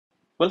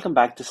Welcome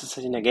back. This is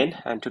Sajin again,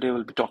 and today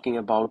we'll be talking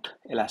about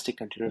Elastic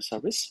Container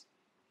Service.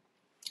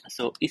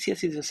 So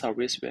ECS is a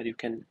service where you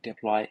can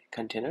deploy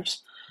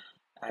containers,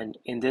 and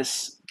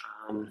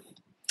um,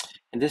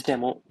 in this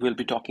demo, we'll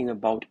be talking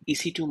about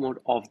EC2 mode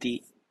of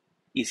the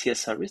ECS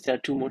service. There are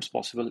two modes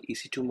possible: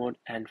 EC2 mode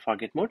and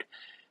Fargate mode.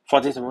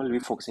 For this demo, we'll be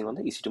focusing on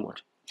the EC2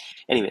 mode.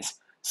 Anyways,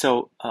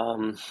 so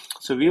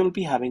we will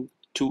be having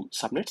two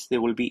subnets.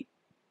 There will be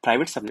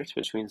private subnets,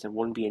 which means there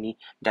won't be any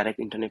direct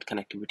internet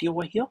connectivity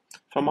over here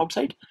from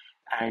outside,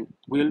 and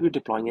we will be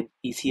deploying an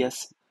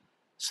ECS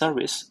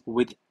service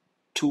with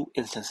two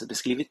instances,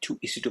 basically with two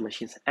EC2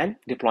 machines, and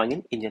deploying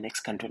an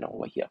Nginx container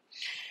over here.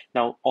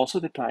 Now, also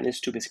the plan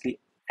is to basically,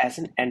 as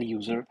an end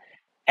user,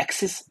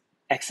 access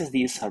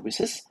these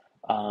services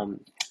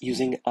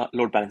using a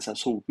load balancer.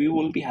 So we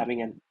will be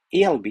having an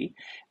ALB,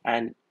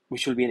 and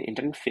which will be an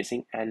internet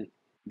facing, and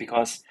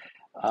because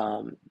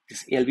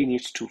this ALB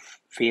needs to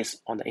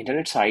face on the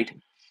internet side,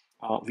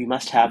 we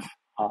must have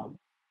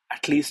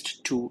at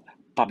least two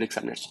public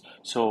subnets.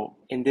 So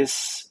in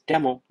this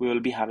demo, we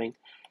will be having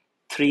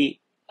three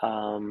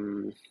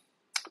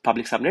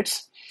public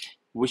subnets,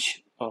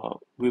 which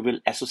we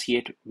will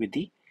associate with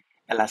the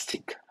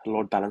Elastic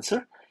load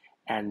balancer,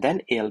 and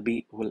then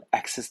ALB will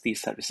access these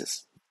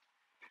services.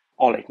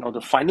 All right, now the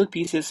final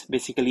piece is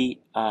basically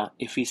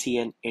if we see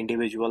an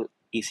individual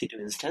EC2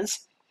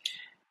 instance,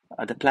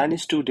 the plan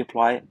is to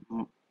deploy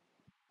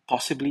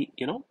possibly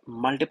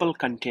multiple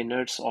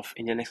containers of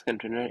Nginx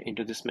container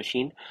into this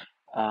machine.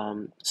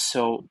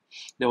 So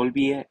there will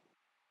be a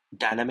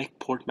dynamic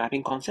port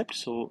mapping concept.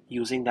 So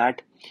using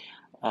that,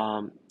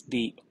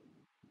 the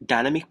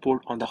dynamic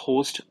port on the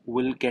host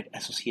will get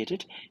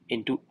associated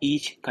into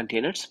each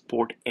container's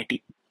port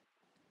 80.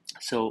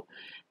 So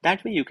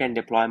that way you can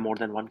deploy more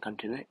than one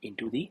container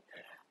into the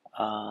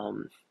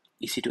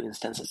EC2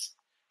 instances.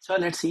 So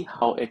let's see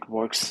how it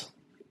works.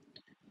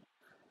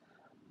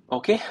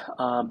 Okay,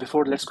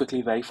 before let's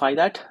quickly verify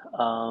that.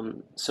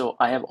 So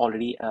I have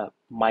already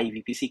my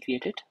VPC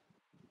created.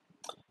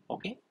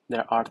 Okay,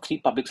 there are three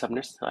public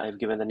subnets. I've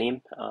given the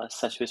name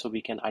such way so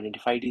we can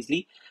identify it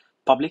easily.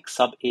 Public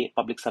sub A,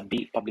 public sub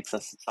B, public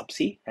sub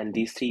C, and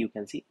these three you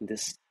can see in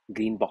this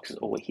green boxes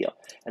over here.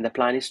 And the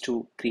plan is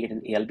to create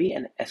an ALB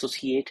and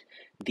associate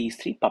these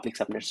three public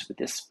subnets with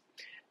this.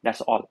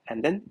 That's all.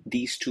 And then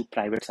these two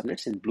private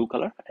subnets in blue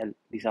color, and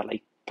these are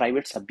like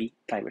private sub B,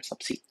 private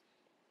sub C.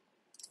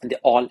 And they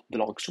all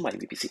belongs to my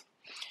VPC.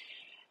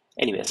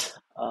 Anyways,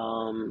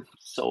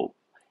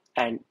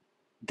 and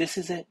this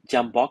is a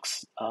jump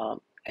box.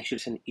 Actually,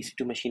 it's an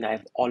EC2 machine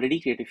I've already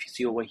created. If you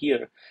see over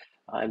here,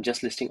 I'm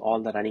just listing all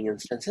the running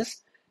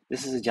instances.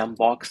 This is a jump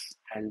box,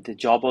 and the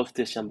job of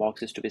this jump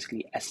box is to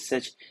basically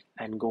SSH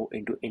and go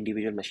into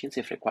individual machines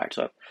if required.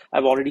 So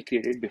I've already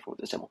created it before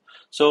this demo.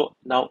 So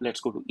now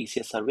let's go to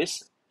ECS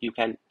service. You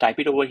can type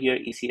it over here,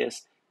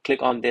 ECS,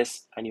 click on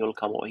this, and you'll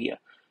come over here,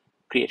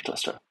 create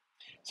cluster.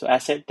 So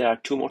as said, there are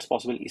two modes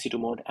possible, EC2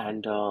 mode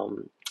and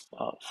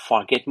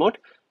Fargate mode.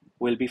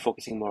 We'll be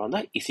focusing more on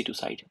the EC2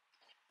 side.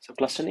 So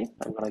cluster name,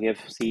 I'm going to give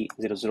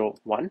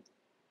C001.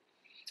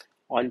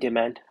 On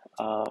demand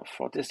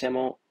for this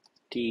demo,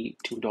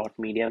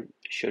 T2.medium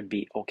should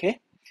be okay.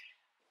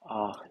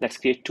 Let's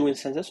create two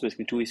instances.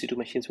 Basically, two EC2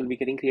 machines will be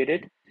getting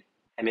created.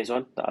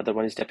 Amazon, the other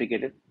one is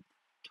deprecated.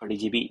 30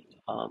 GB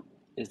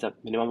is the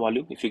minimum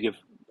volume. If you give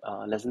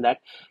less than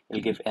that,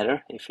 it'll give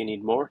error. If you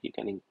need more, you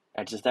can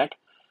adjust that.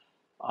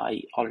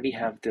 I already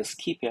have this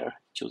key pair,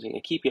 choosing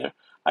a key pair.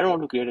 I don't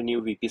want to create a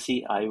new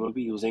VPC. I will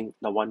be using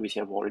the one which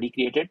I have already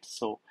created.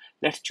 So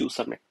let's choose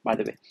subnet. By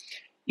the way,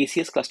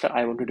 ECS cluster,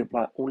 I want to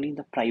deploy only in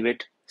the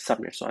private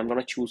subnet. So I'm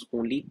going to choose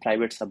only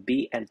private sub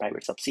B and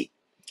private sub C.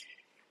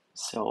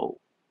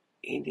 So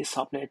in the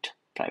subnet,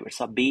 private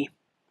sub B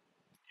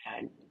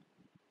and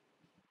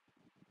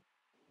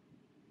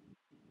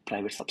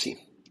private sub C.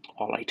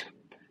 All right,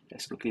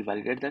 let's quickly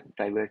validate that.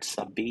 Private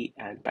sub B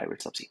and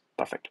private sub C.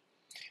 Perfect.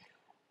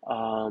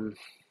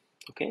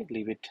 Okay,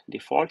 leave it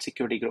default.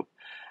 Security group.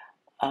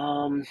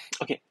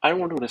 Okay, I don't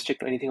want to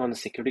restrict anything on the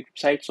security group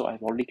side, so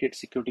I've already created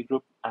security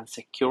group.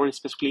 Unsecure,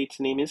 specifically its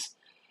name is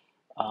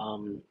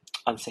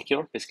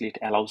unsecure. Basically, it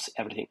allows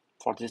everything.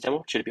 For this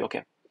demo, it should be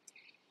okay.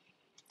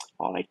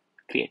 All right,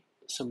 create.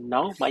 So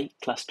now my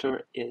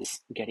cluster is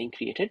getting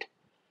created.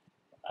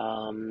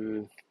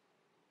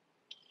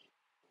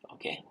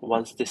 Okay,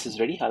 once this is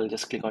ready, I'll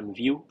just click on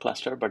view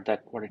cluster, but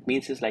that what it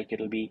means is like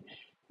it'll be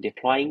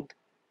deploying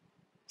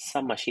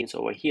some machines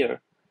over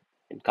here.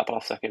 In a couple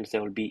of seconds,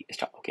 there will be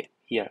okay,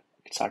 here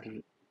it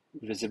started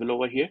visible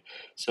over here.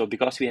 So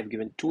because we have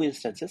given two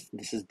instances,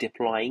 this is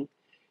deploying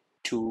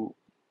two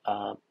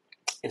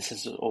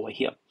instances over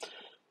here.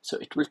 So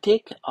it will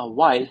take a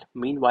while.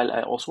 Meanwhile,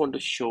 I also want to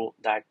show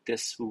that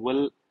this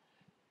will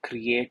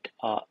create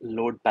a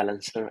load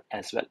balancer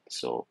as well.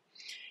 So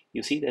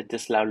you see that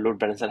this load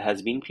balancer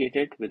has been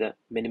created with a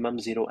minimum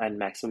 0 and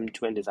maximum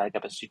 2 and desired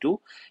capacity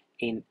 2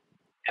 in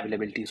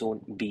availability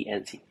zone B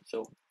and C.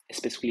 So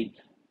specifically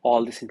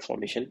all this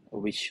information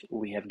which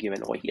we have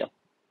given over here.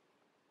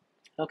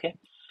 Okay,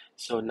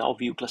 so now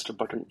view cluster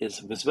button is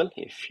visible.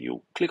 If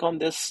you click on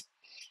this,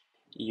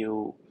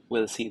 you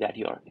will see that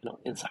you're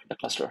inside the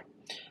cluster.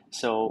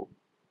 So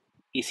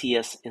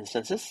ECS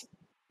instances.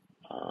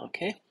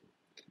 Okay,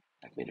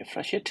 let me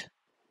refresh it.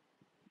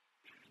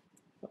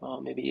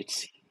 Maybe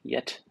it's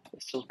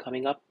still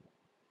coming up.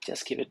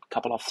 Just give it a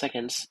couple of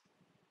seconds.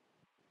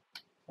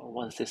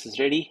 Once this is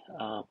ready,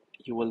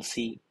 you will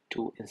see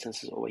two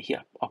instances over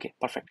here. Okay,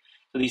 perfect.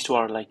 So these two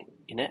are like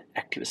in an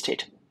active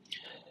state.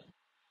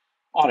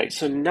 All right,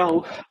 so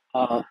now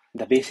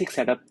the basic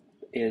setup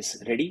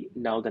is ready.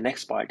 Now the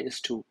next part is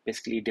to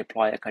basically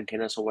deploy a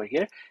containers over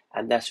here,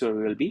 and that's where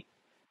we will be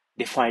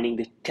defining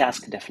the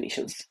task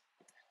definitions.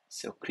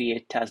 So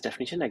create task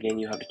definition. Again,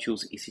 you have to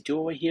choose EC2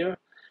 over here.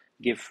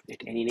 Give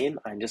it any name.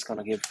 I'm just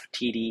gonna give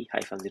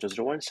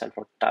TD-001, stand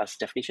for task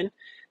definition.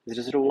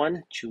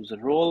 001, choose a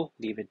role,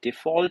 leave it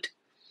default.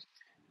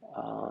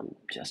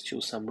 Just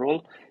choose some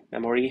role.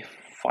 Memory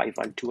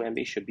 512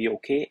 MB should be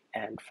okay,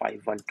 and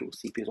 512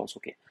 CPU is also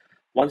okay.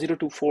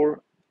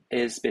 1024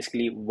 is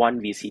basically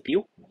 1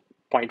 vCPU.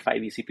 0.5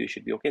 vCPU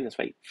should be okay. That's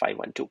why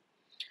 512.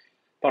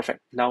 Perfect.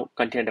 Now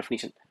container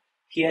definition.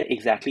 Here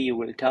exactly you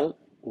will tell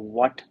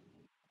what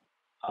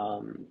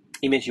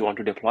image you want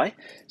to deploy.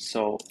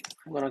 So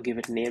I'm gonna give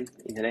it name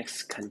in the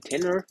next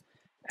container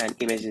and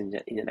image in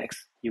the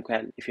next. You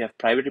can, if you have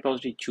private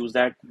repository, choose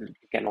that. You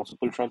can also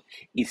pull from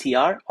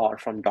ECR or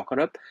from Docker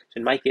Hub. So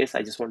in my case,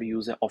 I just want to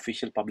use an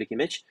official public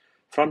image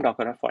from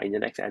Docker Hub for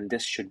Nginx, and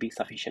this should be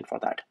sufficient for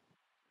that.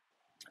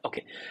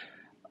 Okay.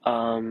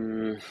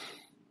 All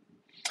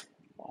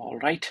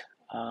right.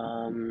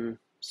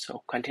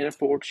 So container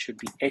port should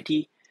be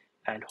 80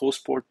 and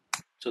host port.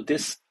 So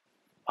this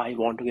I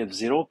want to give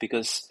 0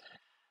 because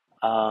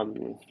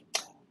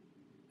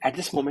at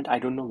this moment I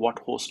don't know what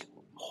host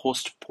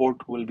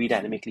port will be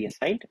dynamically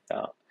assigned,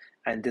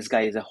 and this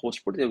guy is a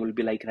host port. They will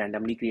be like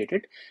randomly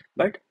created,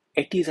 but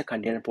 80 is a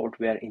container port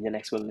where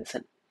Nginx will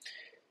listen.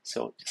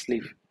 So just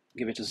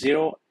give it to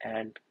 0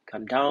 and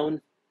come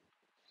down.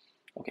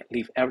 Okay,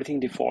 leave everything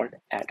default,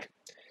 add.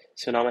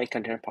 So now my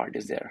container part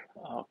is there.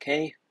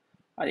 Okay,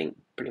 I think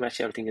pretty much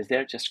everything is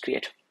there. Just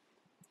create.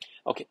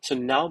 Okay, so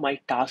now my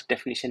task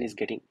definition is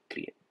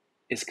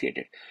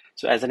created.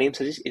 So as the name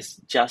suggests, it's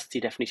just the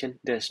definition.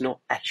 There's no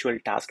actual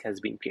task has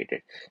been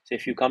created. So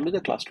if you come to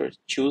the cluster,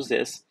 choose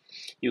this,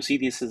 you see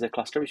this is a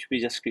cluster which we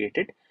just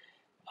created.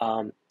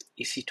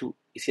 EC2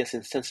 ECS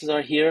instances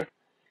are here,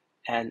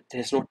 and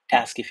there's no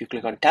task. If you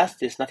click on task,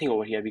 there's nothing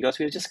over here because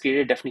we have just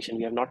created a definition.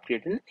 We have not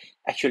created an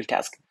actual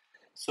task.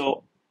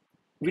 So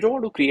we don't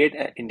want to create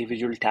an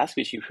individual task,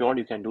 which if you want,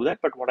 you can do that.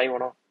 But what I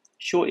want to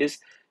show is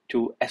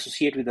to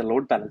associate with the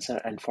load balancer,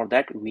 and for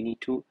that we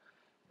need to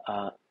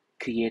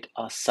create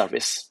a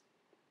service.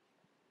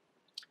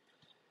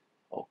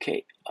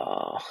 Okay,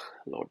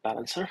 load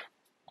balancer.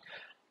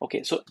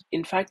 Okay, so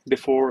in fact,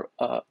 before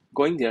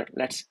going there,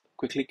 let's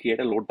quickly create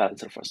a load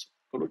balancer first.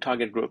 Go to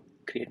target group,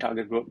 create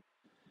target group,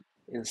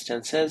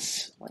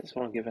 instances. I just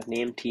want to give a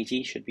name,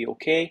 TG should be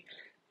okay.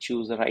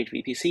 Choose the right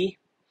VPC,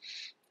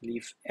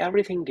 leave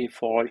everything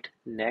default,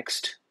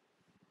 next.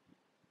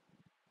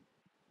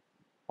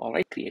 All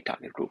right, create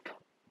target group.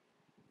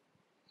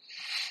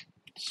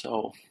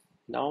 So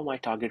now my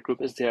target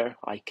group is there.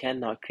 I can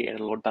now create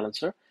a load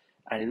balancer,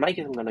 and in my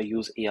case, I'm going to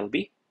use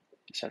ALB,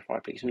 set for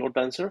application load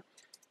balancer.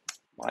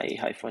 My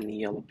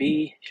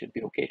 -ELB should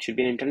be okay. It should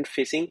be an internet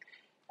facing,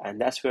 and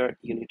that's where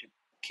you need to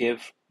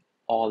give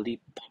all the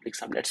public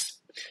subnets.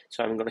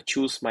 So I'm going to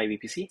choose my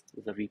VPC,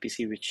 the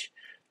VPC which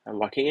I'm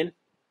working in,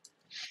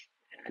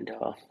 and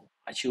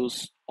I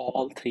choose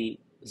all 3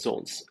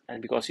 zones.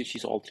 And because you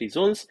choose all 3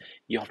 zones,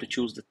 you have to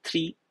choose the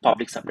 3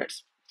 public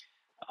subnets.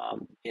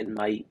 In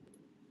my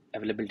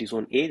availability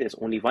zone A, there's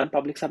only 1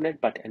 public subnet,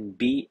 but in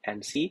B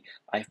and C,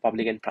 I have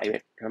public and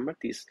private. Remember,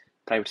 these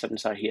private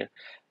subnets are here.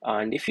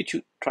 And if you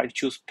try to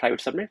choose private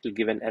subnet, it'll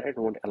give an error, it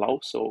won't allow,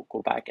 so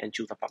go back and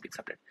choose a public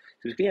subnet.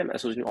 So basically, I'm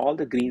associating all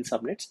the green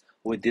subnets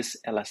with this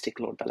elastic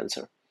load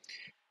balancer.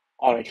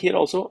 All right, here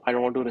also, I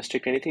don't want to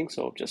restrict anything,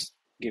 so just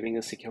giving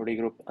a security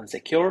group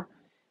unsecure,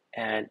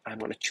 and I'm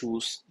going to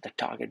choose the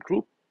target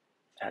group,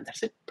 and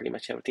that's it. Pretty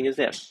much everything is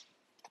there.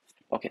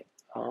 Okay.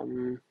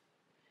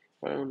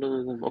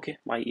 Okay,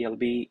 my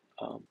ELB,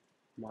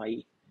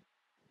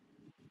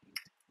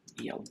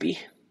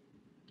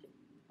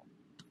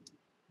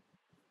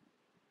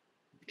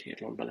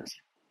 create load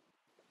balancer.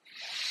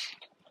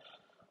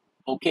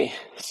 Okay,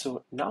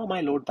 so now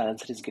my load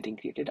balancer is getting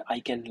created.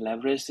 I can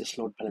leverage this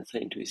load balancer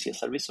into ECS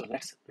service. So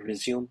let's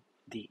resume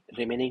the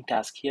remaining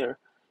task here.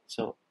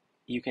 So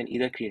you can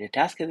either create a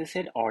task, as I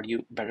said, or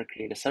you better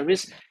create a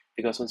service,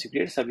 because once you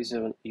create a service,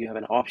 you have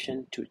an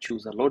option to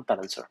choose a load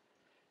balancer.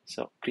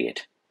 So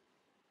create.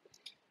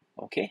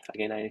 Okay,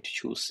 again, I need to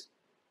choose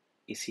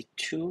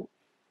EC2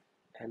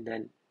 and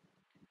then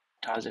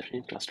task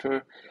definition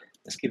cluster.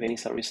 Let's give any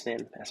service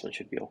name. S1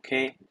 should be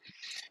okay.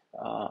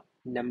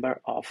 Number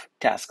of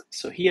tasks.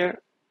 So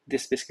here,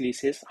 this basically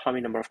says how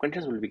many number of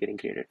containers will be getting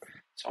created.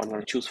 So I'm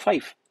going to choose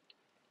 5.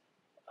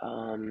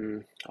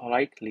 All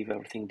right, leave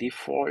everything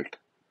default.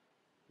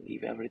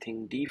 Leave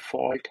everything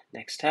default.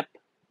 Next step.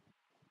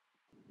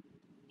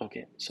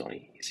 Okay,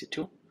 sorry,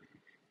 EC2.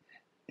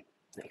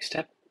 Next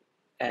step.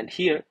 And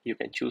here you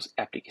can choose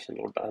application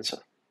load balancer.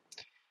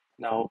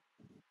 Now,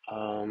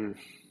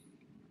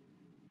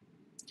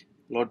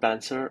 load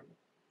balancer,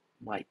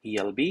 my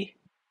ALB.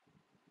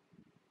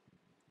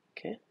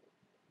 Okay.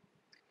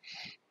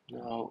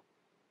 Now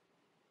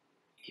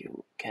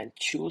you can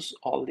choose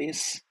all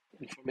this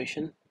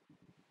information,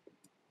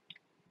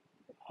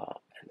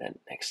 and then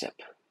next step.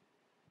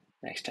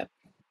 Next step.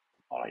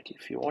 All right.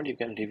 If you want, you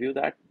can review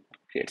that.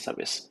 Create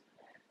service.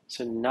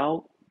 So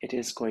now it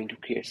is going to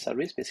create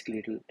service. Basically,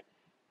 it will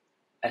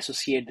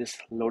associate this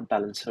load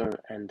balancer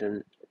and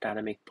then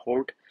dynamic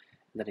port.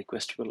 The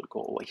request will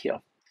go over here.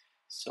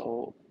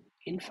 So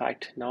in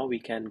fact, now we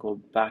can go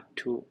back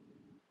to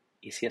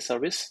ECS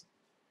service,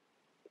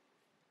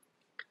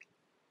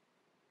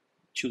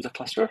 choose a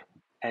cluster,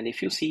 and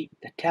if you see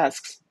the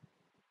tasks,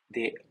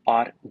 they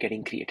are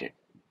getting created.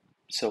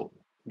 So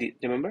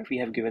remember, we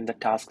have given the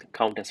task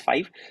count as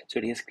 5, so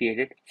it has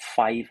created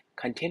 5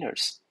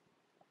 containers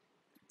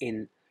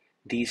in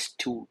these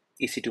 2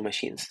 EC2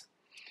 machines.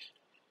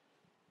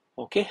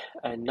 Okay,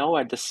 and now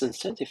at this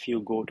instance, if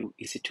you go to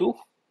EC2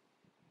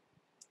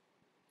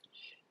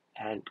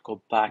 and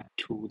go back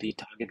to the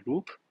target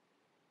group,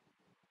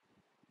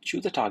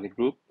 choose the target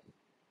group,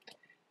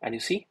 and you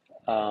see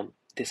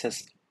this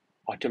has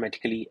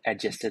automatically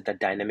adjusted the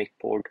dynamic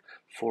port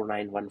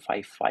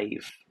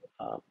 49155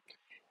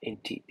 in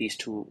these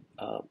 2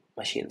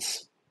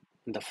 machines.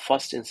 In the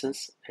first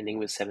instance, ending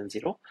with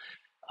 70,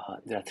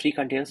 there are 3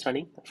 containers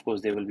running. Of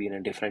course, they will be in a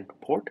different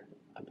port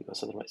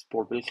because otherwise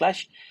port will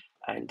clash.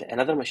 And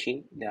another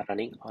machine, they are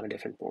running on a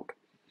different port.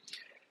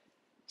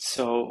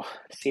 So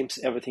seems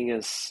everything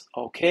is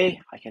okay.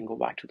 I can go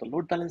back to the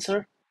load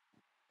balancer,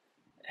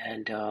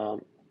 and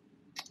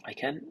I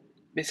can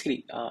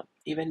basically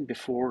even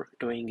before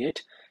doing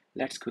it,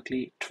 let's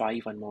quickly try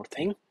one more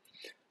thing.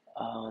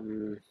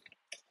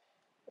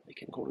 We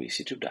can go to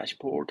EC2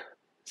 dashboard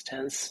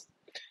instance.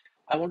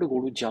 I want to go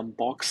to jump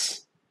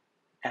box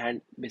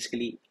and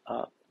basically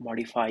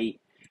modify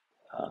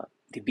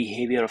the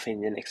behavior of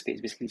Nginx page.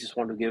 Basically, just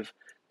want to give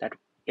that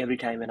every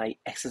time when I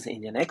access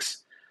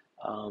Nginx,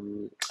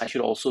 I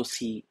should also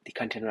see the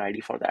container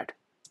ID for that.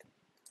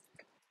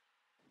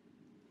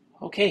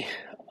 Okay.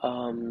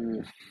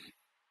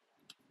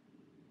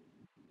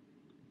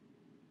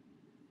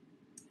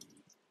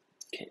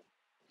 Okay.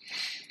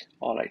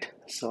 All right.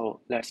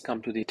 So let's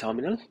come to the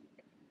terminal.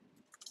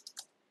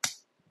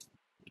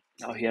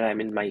 Now here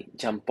I'm in my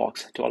jump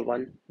box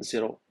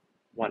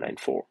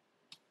 12.1.0.194.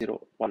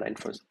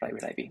 0.194 is the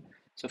private IP.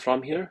 So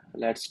from here,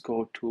 let's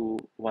go to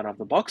one of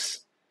the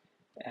box,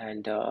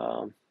 and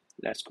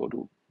let's go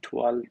to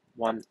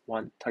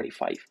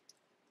 12.1.135.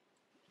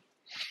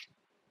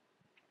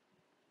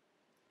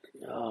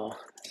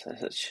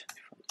 Such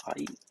from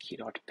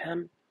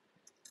ikey.pem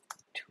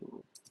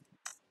to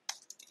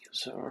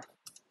user.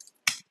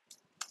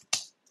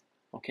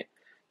 Okay,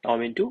 now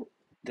I'm into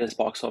this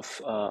box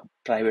of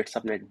private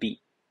subnet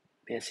B.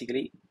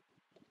 Basically,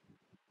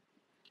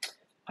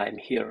 I'm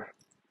here,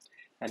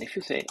 and if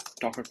you say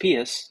docker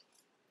ps,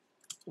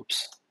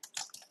 oops,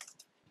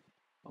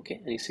 okay,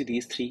 and you see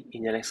these 3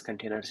 Nginx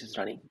containers is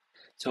running.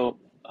 So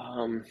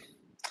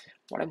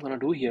what I'm gonna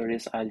do here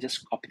is I'll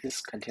just copy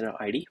this container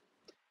ID,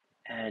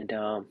 and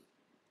I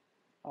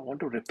want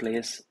to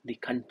replace the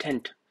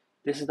content.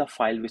 This is the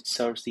file which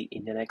serves the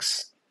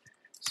Nginx.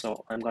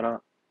 So I'm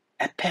gonna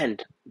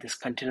append this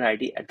container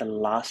ID at the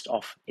last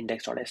of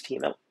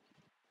index.html.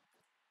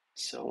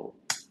 So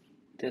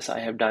this I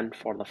have done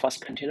for the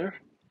first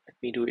container. Let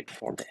me do it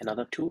for the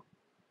another 2.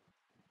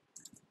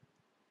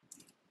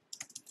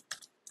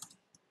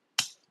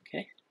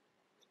 Okay,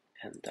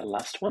 and the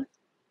last one.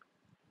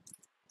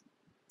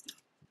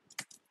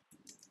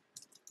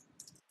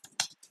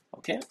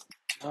 Okay,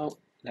 now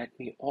let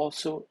me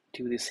also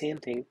do the same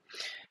thing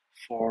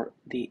for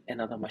the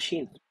another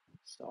machine.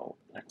 So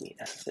let me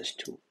SSH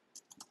to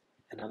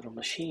another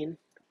machine.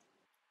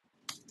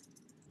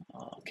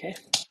 Okay,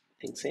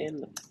 thing same,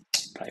 the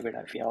private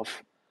IP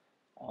of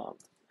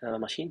another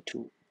machine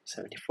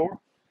 274,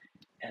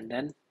 and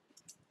then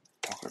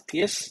docker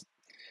ps.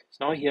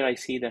 So now here I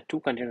see that 2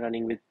 containers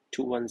running with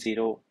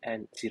 210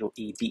 and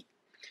 0EB,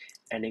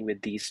 ending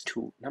with these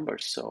 2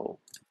 numbers. So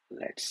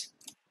let's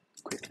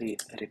quickly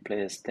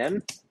replace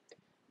them.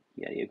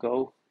 Here you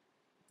go,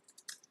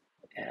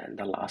 and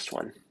the last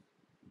one.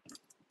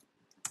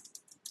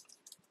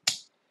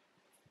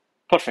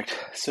 Perfect.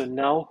 So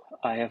now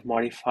I have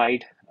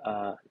modified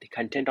the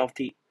content of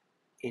the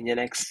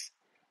Nginx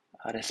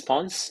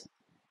response.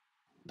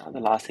 Now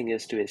the last thing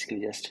is to basically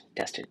just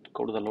test it.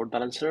 Go to the load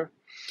balancer,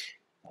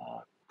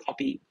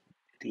 copy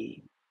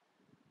the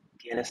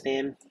DNS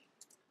name,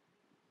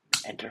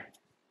 enter.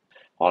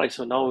 All right,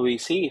 so now we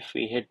see if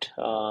we hit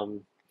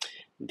the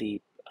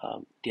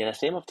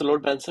DNS name of the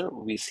load balancer,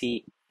 we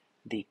see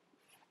the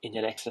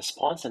Nginx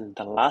response, and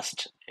the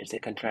last is the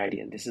container ID,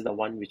 and this is the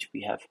one which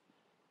we have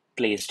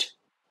placed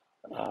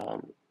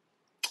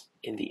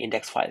in the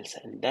index files,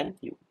 and then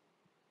you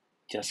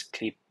just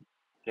keep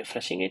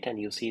refreshing it, and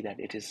you see that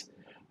it is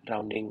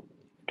rounding,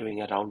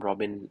 doing a round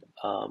robin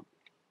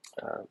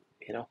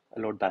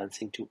load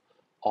balancing to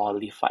all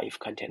the 5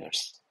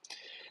 containers.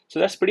 So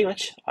that's pretty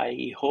much.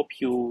 I hope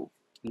you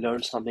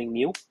learned something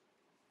new,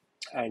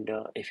 and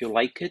if you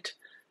like it,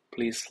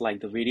 please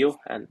like the video,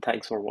 and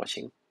thanks for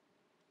watching.